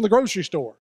from. It comes from the grocery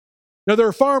store. Now, there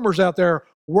are farmers out there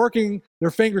working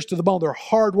their fingers to the bone. They're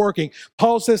hard working.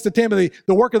 Paul says to Timothy,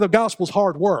 the work of the gospel is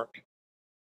hard work.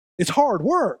 It's hard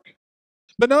work.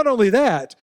 But not only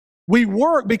that, we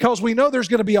work because we know there's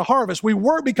going to be a harvest. We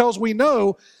work because we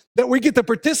know that we get to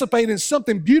participate in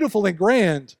something beautiful and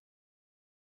grand.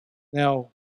 Now,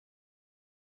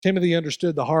 Timothy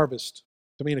understood the harvest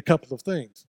to mean a couple of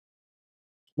things.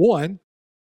 One,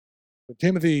 when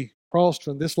Timothy crossed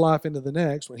from this life into the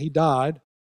next, when he died,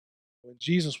 when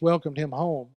Jesus welcomed him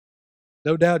home,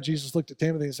 no doubt Jesus looked at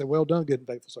Timothy and said, well done, good and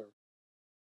faithful servant.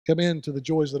 Come into the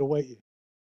joys that await you.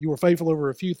 You were faithful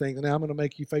over a few things, and now I'm going to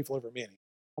make you faithful over many.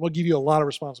 I'm going to give you a lot of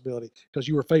responsibility because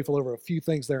you were faithful over a few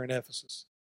things there in Ephesus.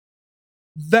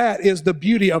 That is the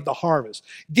beauty of the harvest.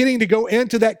 Getting to go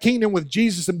into that kingdom with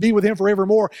Jesus and be with him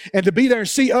forevermore, and to be there and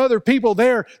see other people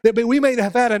there that we may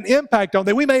have had an impact on,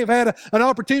 that we may have had an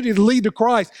opportunity to lead to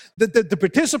Christ, that to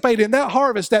participate in that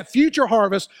harvest, that future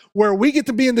harvest where we get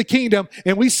to be in the kingdom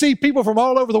and we see people from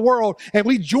all over the world and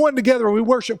we join together and we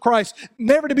worship Christ,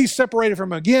 never to be separated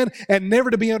from him again and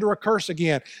never to be under a curse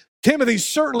again. Timothy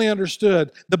certainly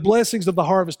understood the blessings of the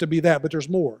harvest to be that, but there's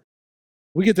more.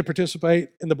 We get to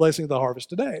participate in the blessing of the harvest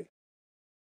today.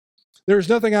 There's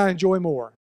nothing I enjoy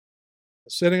more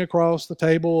than sitting across the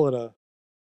table at a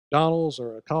McDonald's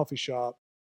or a coffee shop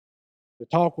to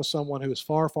talk with someone who is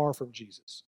far, far from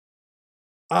Jesus.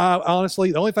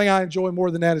 Honestly, the only thing I enjoy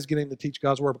more than that is getting to teach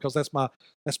God's word, because that's my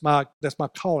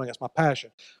calling, that's my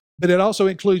passion. But it also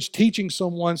includes teaching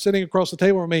someone sitting across the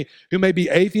table from me who may be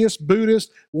atheist, Buddhist,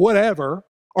 whatever,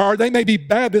 or they may be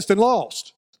Baptist and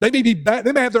lost. They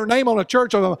may have their name on a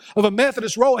church of a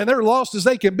Methodist roll, and they're lost as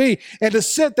they can be. And to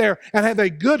sit there and have a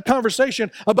good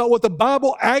conversation about what the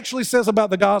Bible actually says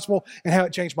about the gospel and how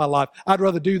it changed my life. I'd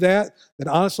rather do that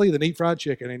than eat fried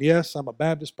chicken. And yes, I'm a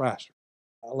Baptist pastor.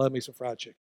 I love me some fried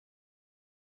chicken.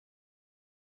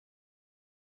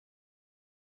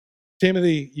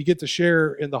 Timothy, you get to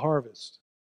share in the harvest.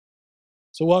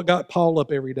 So what got Paul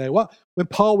up every day? When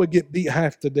Paul would get beat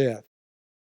half to death,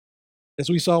 as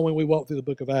we saw when we walked through the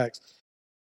book of Acts,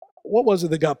 what was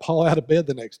it that got Paul out of bed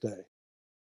the next day?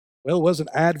 Well, it wasn't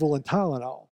Advil and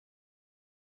Tylenol.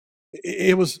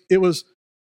 It was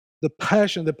the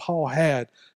passion that Paul had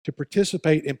to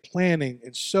participate in planting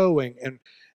and sowing and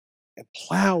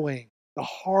plowing, the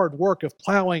hard work of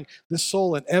plowing the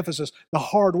soil in Ephesus, the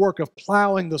hard work of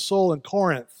plowing the soil in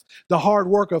Corinth, the hard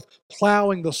work of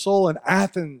plowing the soil in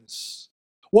Athens.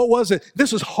 What was it?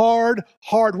 This was hard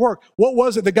work. What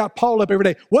was it that got Paul up every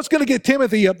day? What's going to get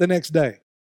Timothy up the next day?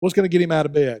 What's going to get him out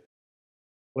of bed?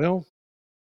 Well,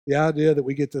 the idea that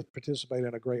we get to participate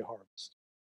in a great harvest.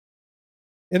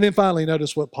 And then finally,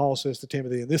 notice what Paul says to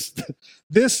Timothy. And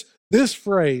this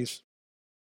phrase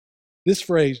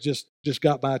just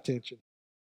got my attention.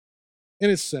 And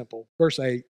it's simple. Verse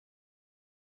 8.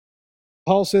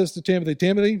 Paul says to Timothy,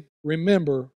 Timothy,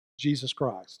 remember Jesus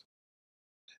Christ.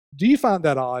 Do you find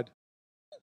that odd?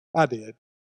 I did.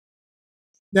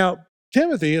 Now,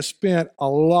 Timothy has spent a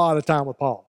lot of time with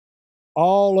Paul.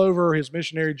 All over his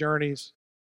missionary journeys.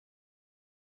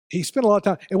 He spent a lot of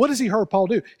time. And what has he heard Paul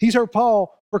do? He's heard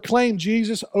Paul proclaim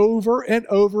Jesus over and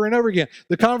over and over again.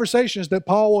 The conversations that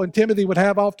Paul and Timothy would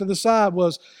have off to the side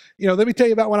was, let me tell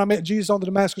you about when I met Jesus on the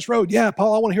Damascus Road. Yeah,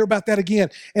 Paul, I want to hear about that again.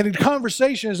 And in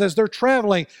conversations as they're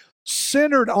traveling,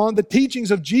 centered on the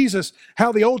teachings of Jesus,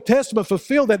 how the Old Testament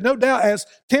fulfilled that. No doubt as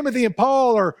Timothy and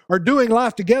Paul are doing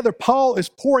life together, Paul is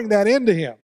pouring that into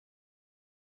him.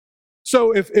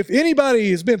 So if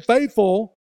anybody has been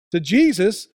faithful to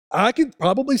Jesus, I can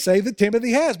probably say that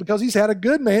Timothy has, because he's had a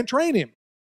good man train him.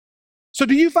 So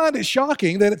do you find it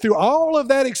shocking that through all of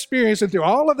that experience and through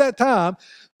all of that time,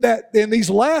 that in these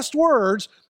last words,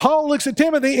 Paul looks at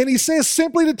Timothy and he says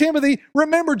simply to Timothy,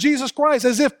 remember Jesus Christ,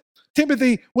 as if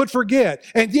Timothy would forget.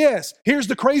 And yes, here's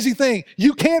the crazy thing.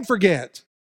 You can forget.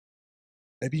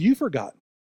 Maybe you've forgotten.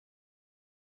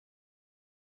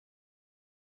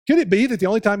 Could it be that the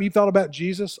only time you thought about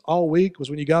Jesus all week was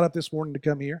when you got up this morning to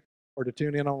come here or to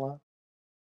tune in online?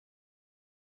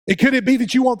 And could it be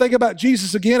that you won't think about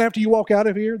Jesus again after you walk out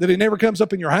of here, that it never comes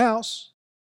up in your house?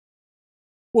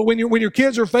 Well, when your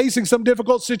kids are facing some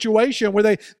difficult situation where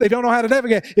they don't know how to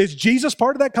navigate, is Jesus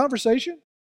part of that conversation?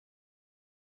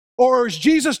 Or is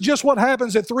Jesus just what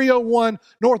happens at 301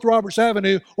 North Roberts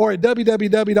Avenue or at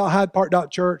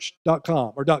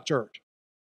www.hydepark.church.com or .church?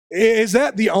 Is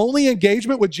that the only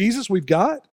engagement with Jesus we've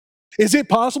got? Is it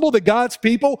possible that God's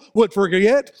people would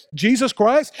forget Jesus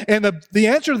Christ? And the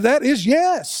answer to that is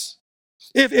yes.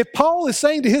 If Paul is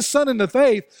saying to his son in the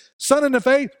faith,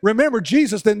 remember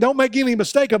Jesus, then don't make any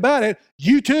mistake about it.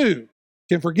 You too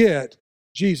can forget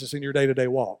Jesus in your day-to-day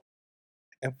walk.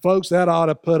 And folks, that ought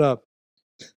to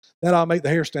make the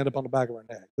hair stand up on the back of our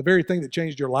neck. The very thing that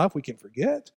changed your life, we can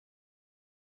forget.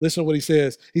 Listen to what he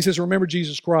says. He says, remember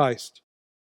Jesus Christ.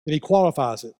 And he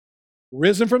qualifies it.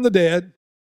 Risen from the dead,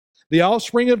 the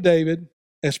offspring of David,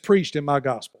 as preached in my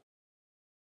gospel.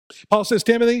 Paul says,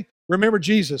 Timothy, remember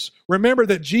Jesus. Remember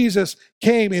that Jesus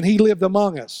came and he lived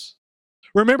among us.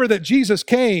 Remember that Jesus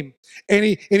came and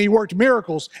he worked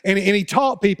miracles and he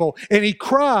taught people and he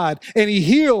cried and he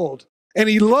healed and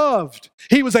he loved.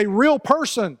 He was a real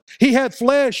person. He had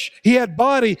flesh. He had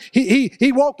body.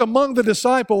 He walked among the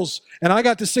disciples, and I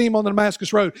got to see him on the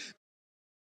Damascus Road.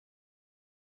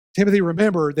 Timothy,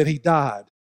 remember that he died.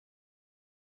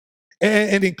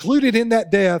 And included in that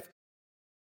death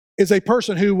is a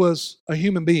person who was a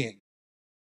human being.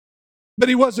 But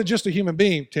he wasn't just a human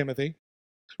being, Timothy.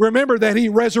 Remember that he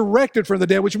resurrected from the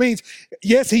dead, which means,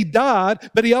 yes, he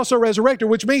died, but he also resurrected,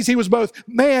 which means he was both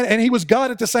man and he was God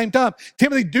at the same time.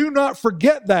 Timothy, do not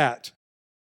forget that.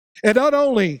 And not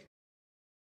only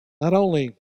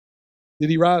did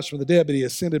he rise from the dead, but he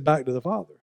ascended back to the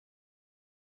Father.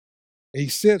 He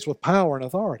sits with power and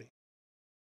authority.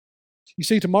 You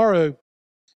see, tomorrow,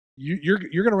 you're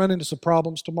going to run into some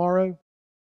problems tomorrow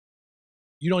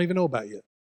you don't even know about yet.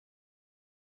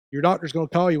 Your doctor's going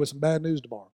to call you with some bad news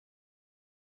tomorrow.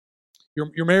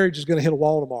 Your marriage is going to hit a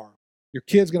wall tomorrow. Your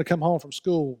kid's going to come home from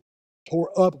school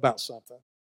tore up about something.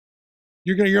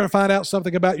 You're going to find out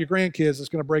something about your grandkids that's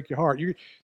going to break your heart. You're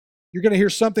going to hear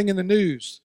something in the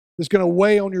news that's going to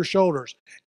weigh on your shoulders.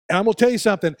 And I'm going to tell you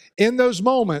something. In those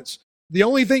moments, the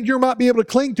only thing you might be able to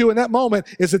cling to in that moment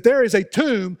is that there is a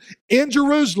tomb in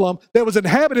Jerusalem that was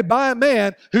inhabited by a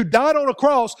man who died on a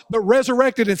cross but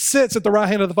resurrected and sits at the right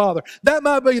hand of the Father. That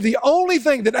might be the only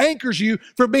thing that anchors you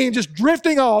from being just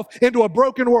drifting off into a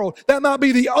broken world. That might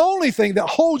be the only thing that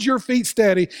holds your feet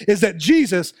steady, is that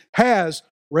Jesus has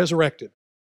resurrected.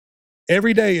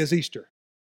 Every day is Easter.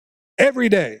 Every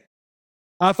day.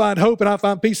 I find hope and I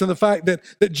find peace in the fact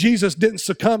that Jesus didn't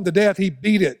succumb to death. He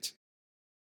beat it.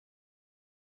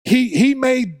 He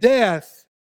made death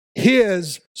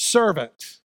his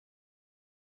servant.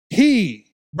 He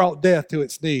brought death to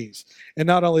its knees. And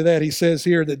not only that, he says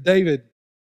here that David,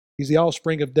 he's the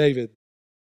offspring of David.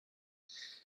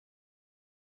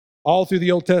 All through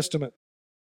the Old Testament,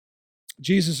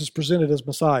 Jesus is presented as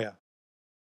Messiah,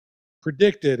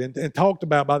 predicted and talked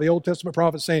about by the Old Testament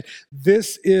prophets, saying,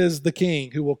 this is the King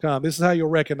who will come. This is how you'll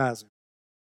recognize him.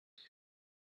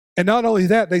 And not only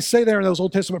that, they say there in those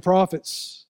Old Testament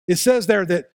prophets, it says there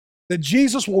that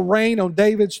Jesus will reign on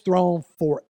David's throne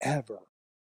forever.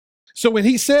 So when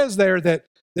he says there that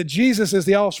Jesus is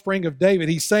the offspring of David,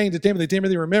 he's saying to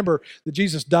Timothy, remember that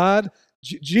Jesus died,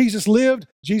 Jesus lived,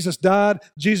 Jesus died,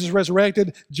 Jesus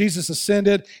resurrected, Jesus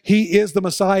ascended. He is the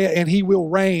Messiah, and he will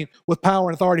reign with power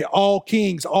and authority. All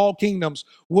kings, all kingdoms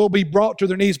will be brought to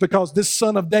their knees because this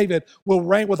son of David will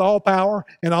reign with all power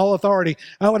and all authority.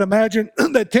 I would imagine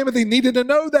that Timothy needed to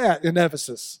know that in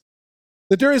Ephesus,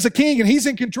 that there is a king and he's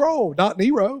in control, not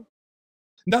Nero,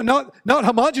 not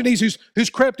Hermogenes who's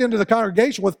crept into the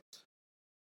congregation with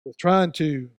trying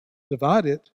to divide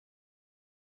it.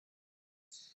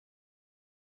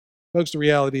 Folks, the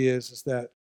reality is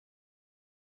that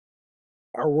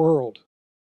our world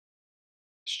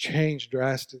has changed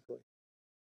drastically.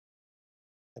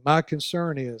 And my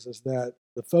concern is that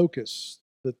the focus,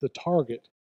 that the target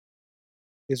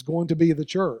is going to be the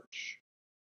church,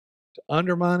 to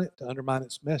undermine it, to undermine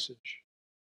its message.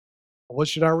 And what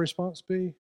should our response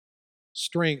be?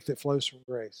 Strength that flows from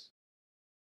grace.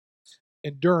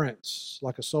 Endurance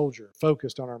like a soldier,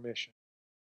 focused on our mission.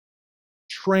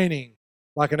 Training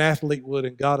like an athlete would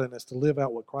in godliness to live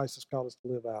out what Christ has called us to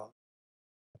live out.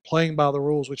 Playing by the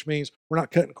rules, which means we're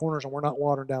not cutting corners and we're not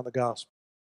watering down the gospel.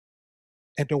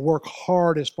 And to work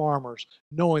hard as farmers,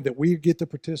 knowing that we get to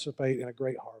participate in a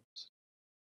great harvest.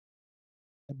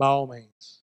 And by all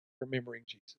means, remembering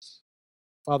Jesus.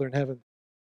 Father in heaven,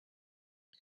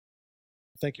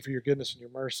 thank you for your goodness and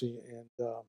your mercy.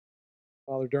 And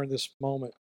Father, during this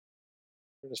moment,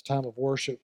 during this time of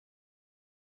worship,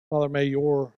 Father, may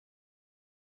your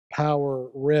power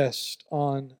rest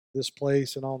on this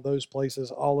place and on those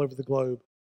places all over the globe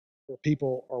where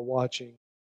people are watching.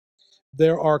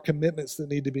 There are commitments that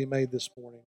need to be made this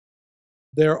morning.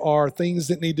 There are things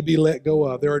that need to be let go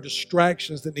of. There are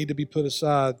distractions that need to be put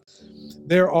aside.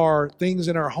 There are things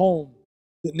in our home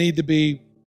that need to be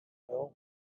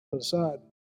put aside.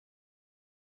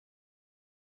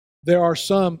 There are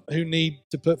some who need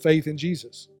to put faith in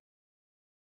Jesus.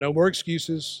 No more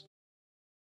excuses.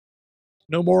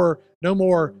 No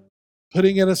more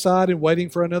putting it aside and waiting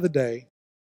for another day.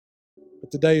 But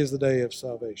today is the day of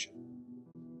salvation.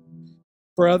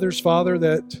 For others, Father,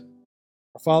 that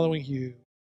are following you,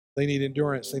 they need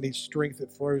endurance. They need strength that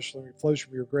flows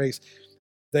from your grace.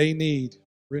 They need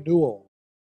renewal.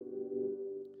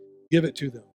 Give it to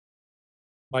them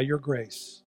by your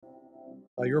grace,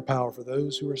 by your power for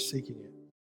those who are seeking it.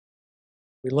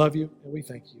 We love you and we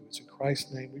thank you. It's in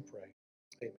Christ's name we pray.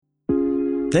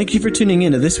 Thank you for tuning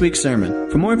in to this week's sermon.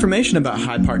 For more information about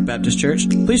Hyde Park Baptist Church,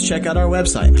 please check out our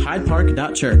website,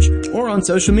 hydepark.church, or on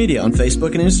social media on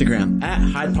Facebook and Instagram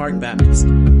 @Hyde Park Baptist.